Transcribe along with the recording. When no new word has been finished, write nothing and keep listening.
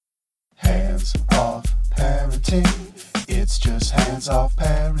Hands off parenting. It's just hands off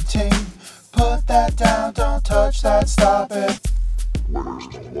parenting. Put that down, don't touch that, stop it. Where's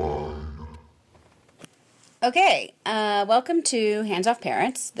the line? Okay, welcome to Hands Off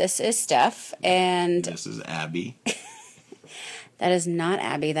Parents. This is Steph, and This is Abby. that is not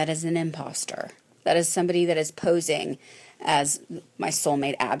Abby. That is an imposter. That is somebody that is posing as my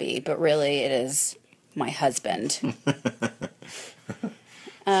soulmate Abby, but really it is my husband.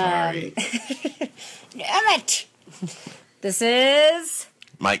 Sorry. Damn it! This is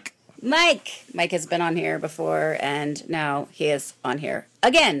Mike. Mike. Mike has been on here before, and now he is on here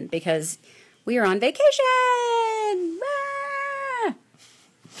again because we are on vacation. Ah!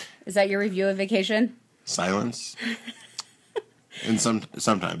 Is that your review of vacation? Silence. And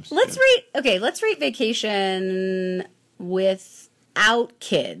sometimes. Let's rate vacation without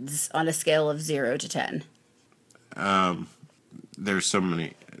kids on a scale of 0 to 10. There's so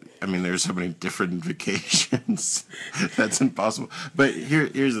many different vacations. That's impossible. But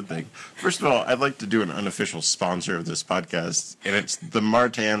here's the thing. First of all, I'd like to do an unofficial sponsor of this podcast, and it's the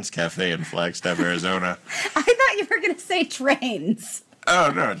Martin's Cafe in Flagstaff, Arizona. I thought you were going to say trains.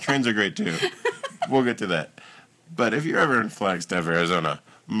 Oh, no, trains are great too. We'll get to that. But if you're ever in Flagstaff, Arizona,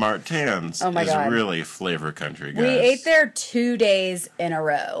 Martin's is really flavor country, guys. We ate there 2 days in a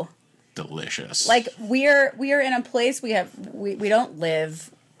row. Delicious. Like we're in a place we don't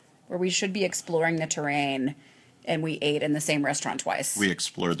live where we should be exploring the terrain, and we ate in the same restaurant twice. We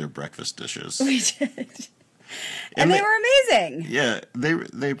explored their breakfast dishes. We did. And they were amazing. Yeah,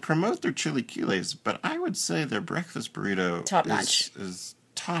 they promote their chilaquiles, but I would say their breakfast burrito Top notch. is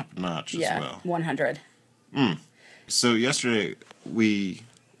top notch Yeah, as well. 100. So yesterday we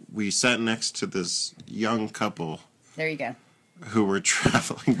sat next to this young couple There you go. who were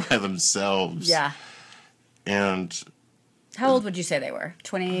traveling by themselves. Yeah. And How old would you say they were?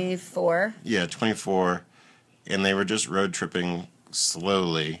 24? yeah, 24, and they were just road tripping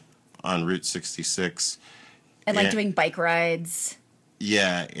slowly on Route 66. And doing bike rides.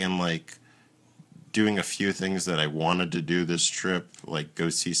 Yeah, and doing a few things that I wanted to do this trip, like go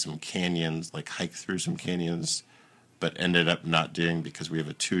see some canyons, hike through some canyons, but ended up not doing because we have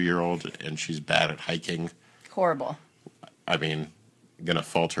a 2-year-old and she's bad at hiking. Horrible. I mean, gonna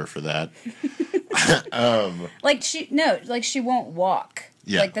fault her for that. She won't walk.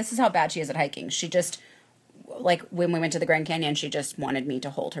 Yeah. This is how bad she is at hiking. She just, when we went to the Grand Canyon, she just wanted me to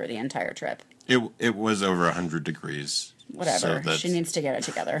hold her the entire trip. It was over 100 degrees. Whatever. So she needs to get it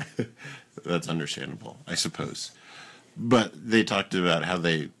together. That's understandable, I suppose. But they talked about how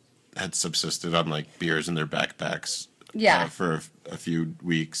they had subsisted on beers in their backpacks. Yeah. For a few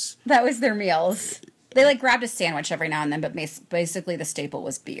weeks. That was their meals. They grabbed a sandwich every now and then, but basically the staple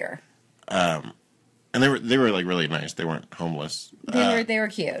was beer. And they were really nice. They weren't homeless. They were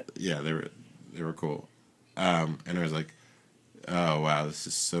cute. Yeah, they were cool. And I was like, oh wow, this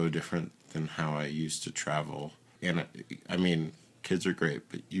is so different than how I used to travel. And I mean, kids are great,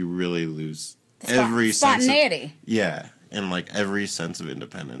 but you really lose every spontaneity. And every sense of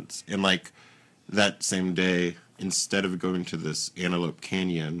independence. And that same day, instead of going to this Antelope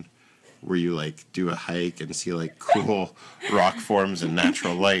Canyon, where you do a hike and see cool rock forms and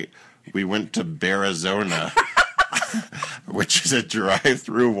natural light, we went to Bearizona, which is a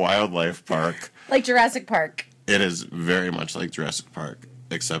drive-through wildlife park. Like Jurassic Park. It is very much like Jurassic Park,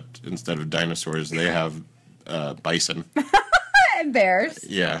 except instead of dinosaurs, they have bison. And bears.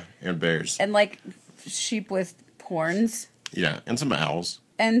 Yeah, and bears. And sheep with horns. Yeah, and some owls.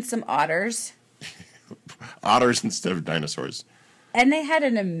 And some otters. Otters instead of dinosaurs. And they had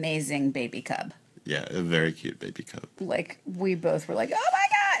an amazing baby cub. Yeah, a very cute baby cub. We both were like, oh my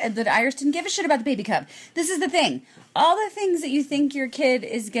God. And the Irish didn't give a shit about the baby cub. This is the thing. All the things that you think your kid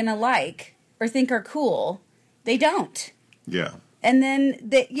is going to like or think are cool, they don't. Yeah. And then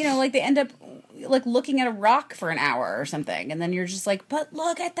they end up looking at a rock for an hour or something. And then you're just like, but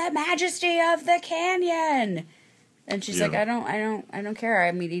look at the majesty of the canyon. And she's like, I don't care.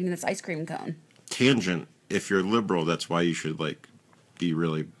 I'm eating this ice cream cone. Tangent. If you're liberal, that's why you should be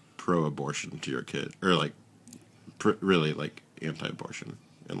really pro-abortion to your kid, or really anti-abortion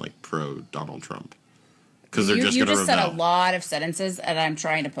and pro-Donald Trump, because they're just going to rebel. You just said a lot of sentences, and I'm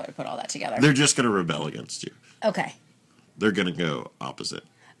trying to put all that together. They're just going to rebel against you. Okay. They're going to go opposite.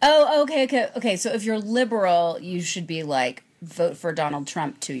 Oh, okay. So if you're liberal, you should be vote for Donald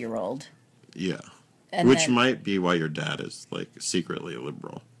Trump 2-year-old. Yeah. Which might be why your dad is secretly a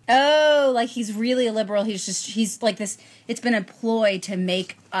liberal. Oh, he's really a liberal. He's this. It's been a ploy to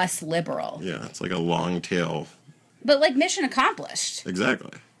make us liberal. Yeah, it's a long tail. But mission accomplished.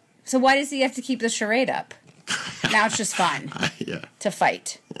 Exactly. So why does he have to keep the charade up? Now it's just fun. Yeah. To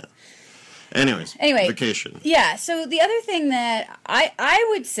fight. Yeah. Anyway, vacation. Yeah, so the other thing that I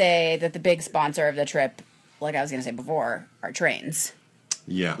would say that the big sponsor of the trip, like I was going to say before, are trains.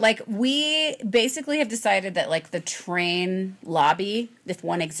 Yeah. Like, we basically have decided that, like, the train lobby, if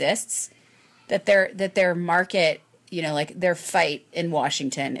one exists, that their market, you know, like, their fight in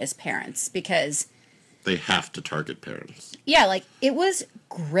Washington is parents, because they have to target parents. Yeah, like, it was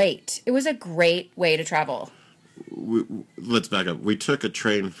great. It was a great way to travel. Let's back up. We took a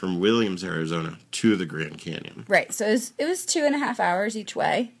train from Williams, Arizona to the Grand Canyon. Right, so it was 2.5 hours each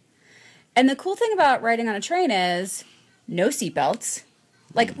way. And the cool thing about riding on a train is no seatbelts.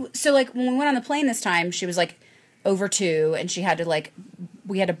 Like, so, like, when we went on the plane this time, she was, like, over 2, and she had to, like,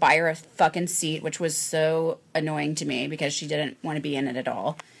 we had to buy her a fucking seat, which was so annoying to me because she didn't want to be in it at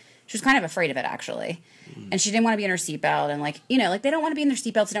all. She was kind of afraid of it, actually. And she didn't want to be in her seatbelt, and, like, you know, like, they don't want to be in their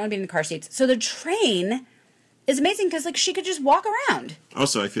seatbelts, they don't want to be in the car seats. So the train is amazing because, like, she could just walk around.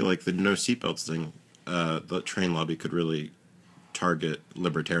 Also, I feel like the no seatbelts thing, the train lobby could really target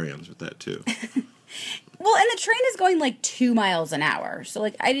libertarians with that, too. Well, and the train is going like 2 miles an hour. So,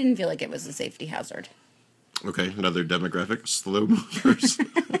 like, I didn't feel like it was a safety hazard. Okay, another demographic, slow movers.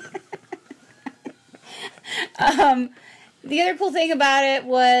 The other cool thing about it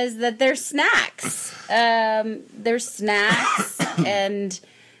was that there's snacks. There's snacks and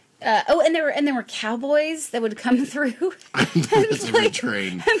and there were cowboys that would come through and play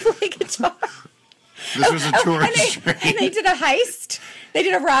train and play guitar. This was a tourist train. And they did a heist. They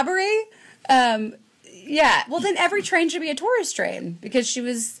did a robbery. Yeah. Well, then every train should be a tourist train because she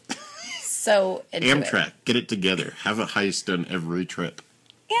was so into Amtrak, it. get it together. Have a heist on every trip.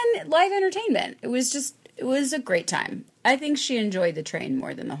 And live entertainment. It was a great time. I think she enjoyed the train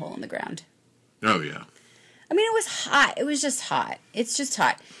more than the hole in the ground. Oh, yeah. I mean, it was hot. It was just hot. It's just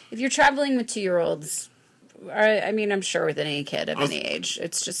hot. If you're traveling with 2-year-olds, I mean, I'm sure with any kid of any age,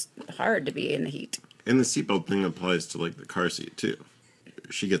 it's just hard to be in the heat. And the seatbelt thing applies to, like, the car seat, too.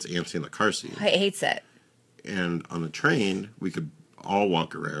 She gets antsy in the car seat. I hates it. And on the train, we could all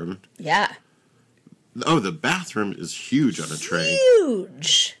walk around. Yeah. Oh, the bathroom is huge on a train.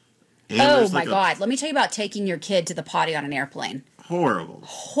 Huge. And oh, my God. Let me tell you about taking your kid to the potty on an airplane.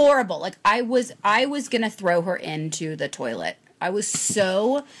 Horrible. Like, I was going to throw her into the toilet. I was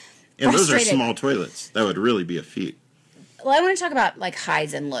so and frustrated. Those are small toilets. That would really be a feat. Well, I want to talk about, like,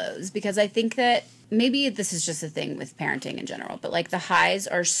 highs and lows, because I think that maybe this is just a thing with parenting in general, but, like, the highs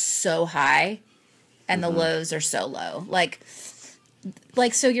are so high and the lows are so low. Like,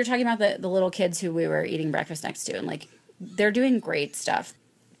 so you're talking about the little kids who we were eating breakfast next to, and, like, they're doing great stuff.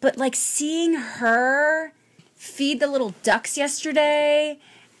 But, like, seeing her feed the little ducks yesterday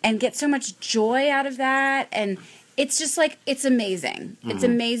and get so much joy out of that, and it's just, like, it's amazing. Mm-hmm. It's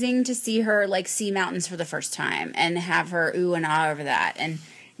amazing to see her, like, see mountains for the first time and have her ooh and ah over that and,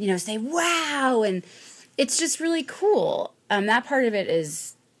 you know, say, wow, and it's just really cool. That part of it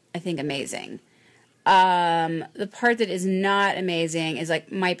is, I think, amazing. The part that is not amazing is,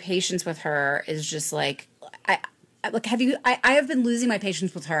 like, my patience with her is just, like, I have been losing my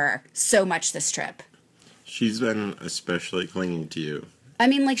patience with her so much this trip. She's been especially clinging to you. I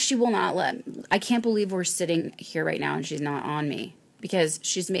mean, like, she will not I can't believe we're sitting here right now and she's not on me, because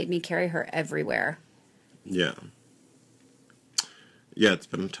she's made me carry her everywhere. Yeah. Yeah, it's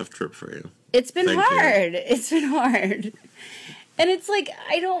been a tough trip for you. It's been hard. It's been hard. And it's like,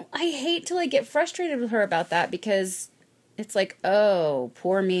 I hate to, like, get frustrated with her about that, because it's like, oh,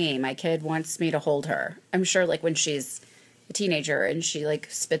 poor me. My kid wants me to hold her. I'm sure, like, when she's a teenager and she, like,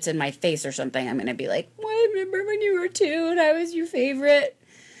 spits in my face or something, I'm going to be like, well, I remember when you were 2 and I was your favorite.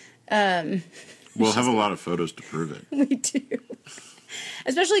 We'll have a lot of photos to prove it. We do.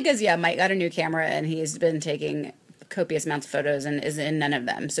 Especially because, yeah, Mike got a new camera and he's been taking copious amounts of photos and is in none of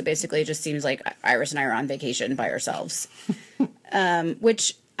them. So basically it just seems like Iris and I are on vacation by ourselves.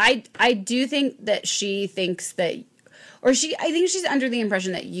 Which I do think that she thinks that, I think she's under the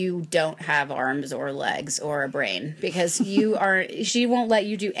impression that you don't have arms or legs or a brain, because she won't let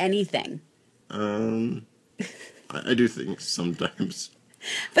you do anything. I do think sometimes.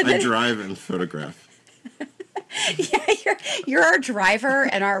 But I drive and photograph. Yeah, you're our driver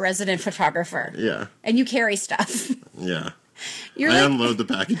and our resident photographer. Yeah. And you carry stuff. Yeah. I unload the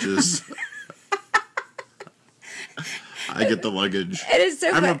packages. I get the luggage. It is so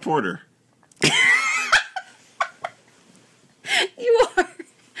I'm a porter.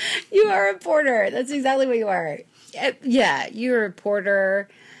 You are a porter. That's exactly what you are. Yeah, you're a porter.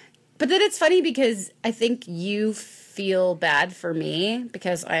 But then it's funny because I think you feel bad for me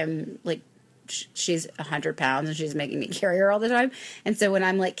because I'm, like, she's 100 pounds and she's making me carry her all the time. And so when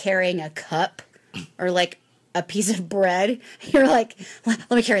I'm, like, carrying a cup or, like, a piece of bread, you're like,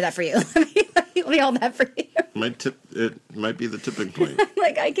 let me carry that for you. Let me hold that for you. It might be the tipping point.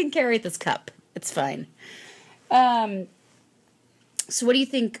 Like, I can carry this cup. It's fine. So what do you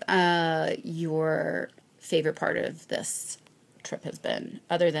think your favorite part of this trip has been,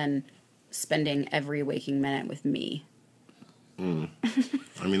 other than spending every waking minute with me? I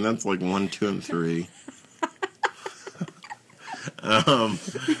mean, that's like 1, 2, and 3.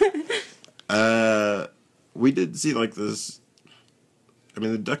 We did see like this. I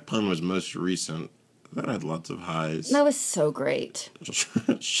mean, the duck pond was most recent. That had lots of highs. That was so great.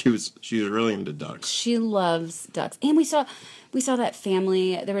 she was really into ducks. She loves ducks, and we saw that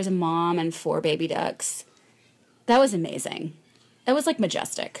family. There was a mom and 4 baby ducks. That was amazing. That was like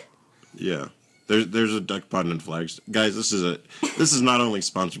majestic. Yeah. There's a duck pond in Flagstaff. Guys, this is not only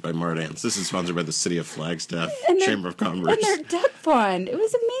sponsored by Mardance. This is sponsored by the City of Flagstaff Chamber of Commerce. And their duck pond. It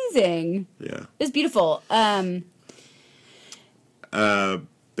was amazing. Yeah. It was beautiful.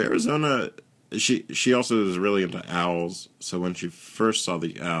 Arizona, she also is really into owls. So when she first saw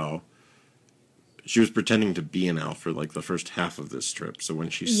the owl, she was pretending to be an owl for like the first half of this trip. So when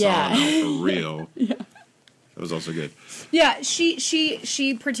she saw an owl for real, it was also good. Yeah,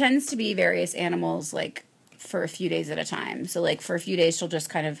 she pretends to be various animals like for a few days at a time. So like for a few days she'll just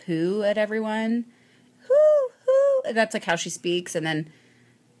kind of hoo at everyone. Hoo. That's like how she speaks, and then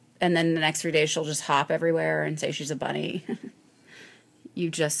the next 3 days she'll just hop everywhere and say she's a bunny. You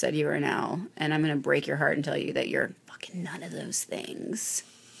just said you were an owl, and I'm going to break your heart and tell you that you're fucking none of those things.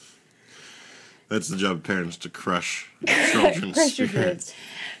 That's the job of parents, to crush children's spirits.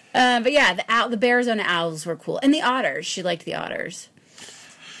 But yeah, the Arizona owls were cool, and the otters. She liked the otters.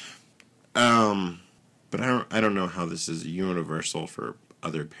 But I don't know how this is universal for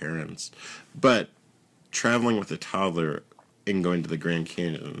other parents. But traveling with a toddler and going to the Grand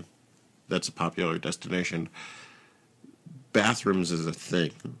Canyon, that's a popular destination. Bathrooms is a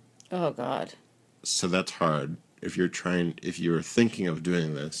thing. Oh God. So that's hard. If you're thinking of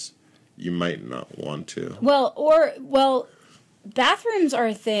doing this, you might not want to. Well, bathrooms are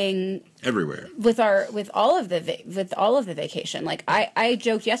a thing everywhere with all of the vacation. Like I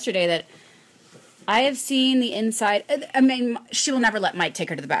joked yesterday that I have seen the inside. I mean, she will never let Mike take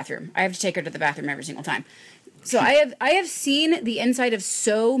her to the bathroom. I have to take her to the bathroom every single time. So I have seen the inside of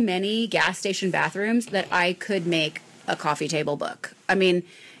so many gas station bathrooms that I could make a coffee table book. I mean,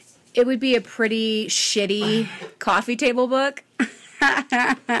 it would be a pretty shitty coffee table book.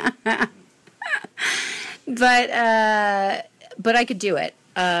 But I could do it.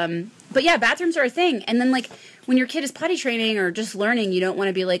 But yeah, bathrooms are a thing. And then like when your kid is potty training or just learning, you don't want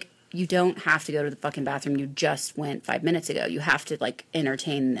to be like, you don't have to go to the fucking bathroom. You just went 5 minutes ago. You have to like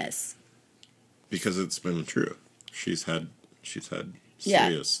entertain this. Because it's been true. She's had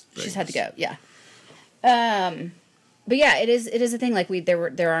serious things. She's had to go. Yeah. But yeah, it is a thing. Like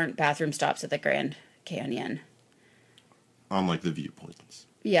there aren't bathroom stops at the Grand Canyon. On like the viewpoints.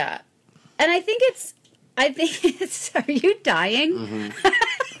 Yeah. And I think it's are you dying? Mm-hmm.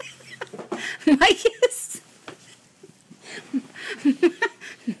 Mike is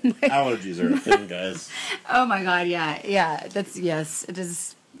Allergies are a thing, guys. Oh my God, yeah. It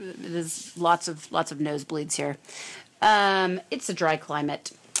is lots of nosebleeds here. It's a dry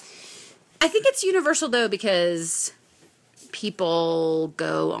climate. I think it's universal though, because people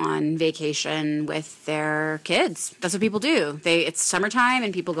go on vacation with their kids. That's what people do. It's summertime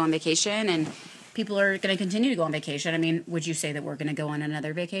and people go on vacation, and people are going to continue to go on vacation. I mean, would you say that we're going to go on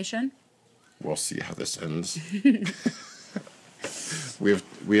another vacation? We'll see how this ends. we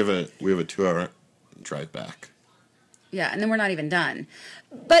have a 2-hour drive back. Yeah, and then we're not even done.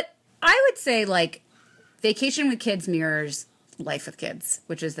 But I would say like vacation with kids mirrors life with kids,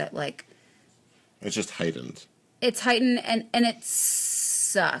 which is that like it's just heightened. It's heightened and it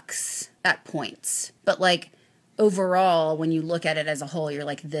sucks at points. But like overall, when you look at it as a whole, you're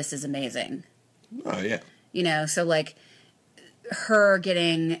like, this is amazing. Oh yeah. You know, so like her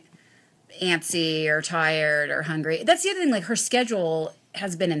getting antsy or tired or hungry. That's the other thing, like her schedule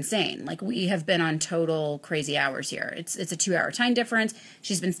has been insane. Like we have been on total crazy hours here. It's a 2-hour time difference.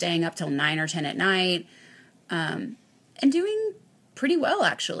 She's been staying up till 9 or 10 at night. And doing pretty well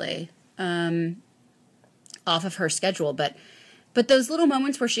actually. Off of her schedule, but those little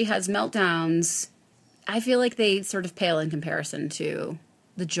moments where she has meltdowns, I feel like they sort of pale in comparison to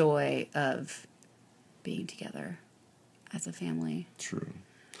the joy of being together as a family. True.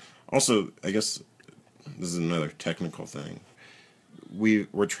 Also, I guess this is another technical thing.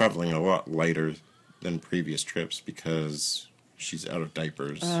 We're traveling a lot lighter than previous trips because she's out of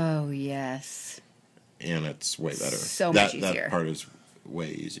diapers. Oh yes. And it's way better. So much easier. That part is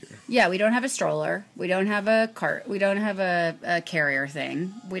way easier. Yeah, we don't have a stroller. We don't have a cart. We don't have a carrier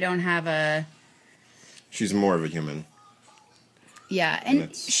thing. We don't have a... She's more of a human. Yeah,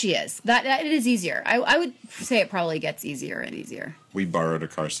 and she is. That it is easier. I would say it probably gets easier and easier. We borrowed a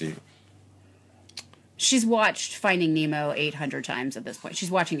car seat. She's watched Finding Nemo 800 times at this point. She's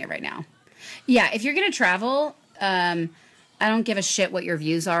watching it right now. Yeah, if you're going to travel, I don't give a shit what your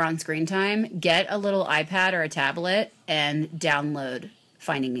views are on screen time. Get a little iPad or a tablet and download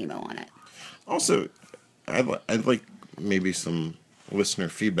Finding Nemo on it. Also, I'd like maybe some listener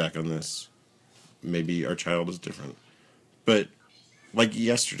feedback on this. Maybe our child is different. But like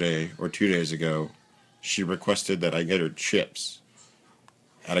yesterday or 2 days ago, she requested that I get her chips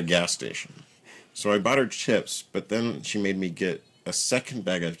at a gas station. So I bought her chips, but then she made me get a second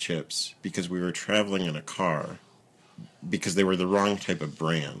bag of chips because we were traveling in a car because they were the wrong type of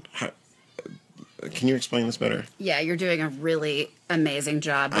brand. Can you explain this better? Yeah, you're doing a really amazing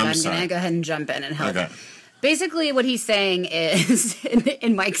job, but I'm going to go ahead and jump in and help. Okay. Basically, what he's saying is,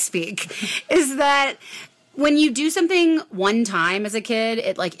 in Mike speak, is that when you do something one time as a kid,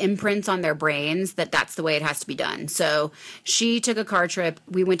 it like imprints on their brains that that's the way it has to be done. So she took a car trip.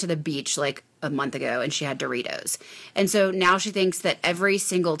 We went to the beach like a month ago and she had Doritos. And so now she thinks that every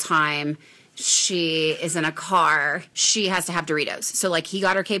single time she is in a car, she has to have Doritos. So like he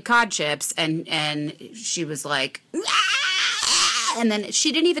got her Cape Cod chips and she was like, "Ah!" And then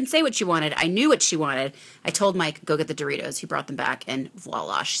she didn't even say what she wanted. I knew what she wanted. I told Mike, go get the Doritos. He brought them back and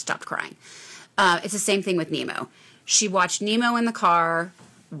voila, she stopped crying. It's the same thing with Nemo. She watched Nemo in the car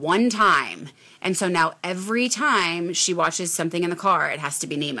one time. And so now every time she watches something in the car, it has to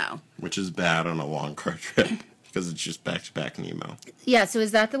be Nemo. Which is bad on a long car trip because it's just back-to-back Nemo. Yeah, so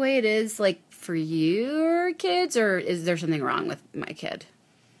is that the way it is, like, for your kids, or is there something wrong with my kid?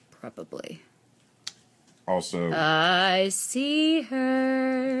 Probably. Also... I see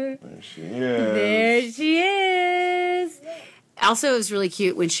her. There she is. There she is. Also, it was really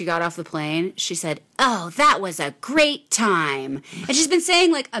cute when she got off the plane. She said, "Oh, that was a great time." And she's been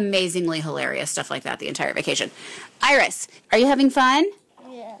saying, like, amazingly hilarious stuff like that the entire vacation. Iris, are you having fun?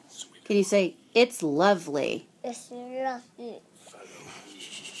 Yes. Can you say, "It's lovely"? It's lovely.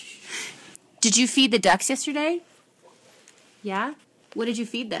 Did you feed the ducks yesterday? Yeah? What did you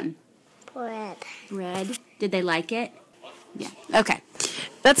feed them? Bread. Bread. Did they like it? Yeah. Okay.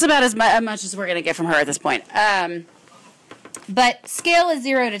 That's about as much as we're going to get from her at this point. But scale is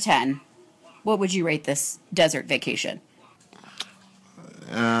 0 to 10. What would you rate this desert vacation?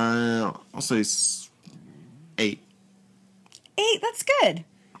 I'll say 8. 8? That's good.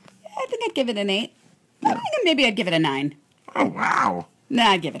 I think I'd give it an 8. I think maybe I'd give it a 9. Oh, wow. Nah,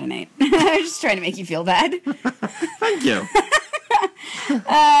 I'd give it an 8. I was just trying to make you feel bad. Thank you.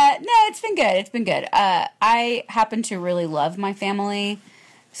 No, it's been good. It's been good. I happen to really love my family,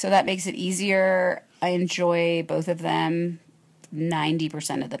 so that makes it easier. I enjoy both of them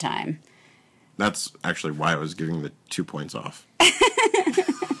 90% of the time. That's actually why I was giving the 2 points off.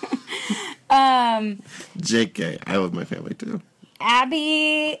 JK, I love my family too.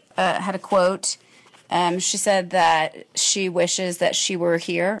 Abby had a quote. She said that she wishes that she were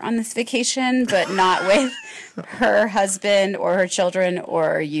here on this vacation, but not with her husband or her children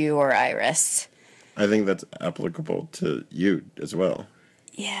or you or Iris. I think that's applicable to you as well.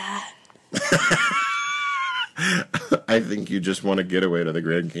 Yeah. I think you just want to get away to the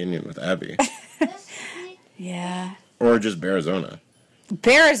Grand Canyon with Abby. Yeah. Or just Arizona.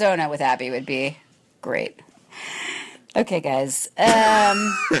 Arizona with Abby would be great. Okay, guys.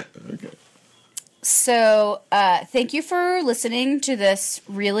 Okay. So, thank you for listening to this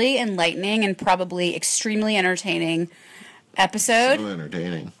really enlightening and probably extremely entertaining episode. So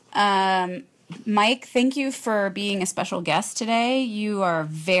entertaining. Mike, thank you for being a special guest today. You are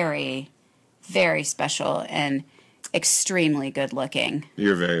very, very special and extremely good looking.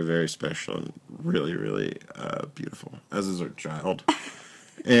 You're very, very special and really, really beautiful, as is our child.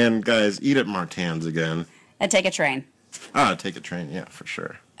 And guys, eat at Martin's again. And take a train. Take a train, yeah, for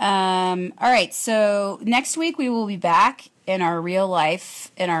sure. All right, so next week we will be back in our real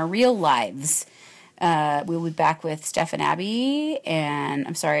lives. We will be back with Steph and Abby, and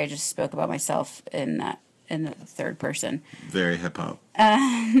I'm sorry I just spoke about myself in the third person. Very hip hop.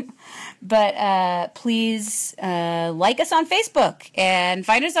 But please like us on Facebook and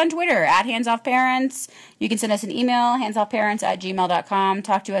find us on Twitter at handsoffparents. You can send us an email, handsoffparents@gmail.com.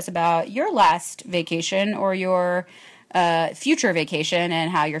 Talk to us about your last vacation or your future vacation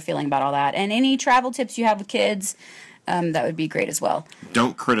and how you're feeling about all that. And any travel tips you have with kids, that would be great as well.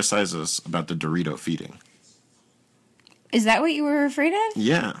 Don't criticize us about the Dorito feeding. Is that what you were afraid of?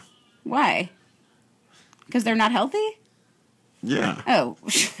 Yeah. Why? Because they're not healthy? Yeah. Oh,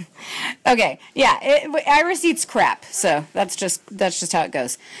 okay. Yeah, Iris eats crap, so that's just how it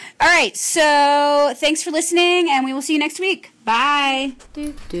goes. All right, so thanks for listening, and we will see you next week. Bye.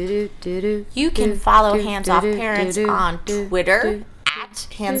 You can follow Hands Off Parents on Twitter at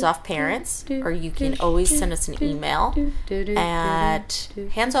Hands Off Parents, or you can always send us an email at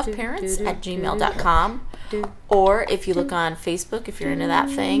handsoffparents@gmail.com. Or if you look on Facebook, if you're into that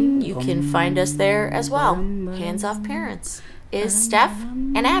thing, you can find us there as well. Hands Off Parents is Steph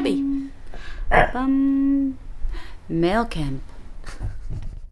and Abby. Male can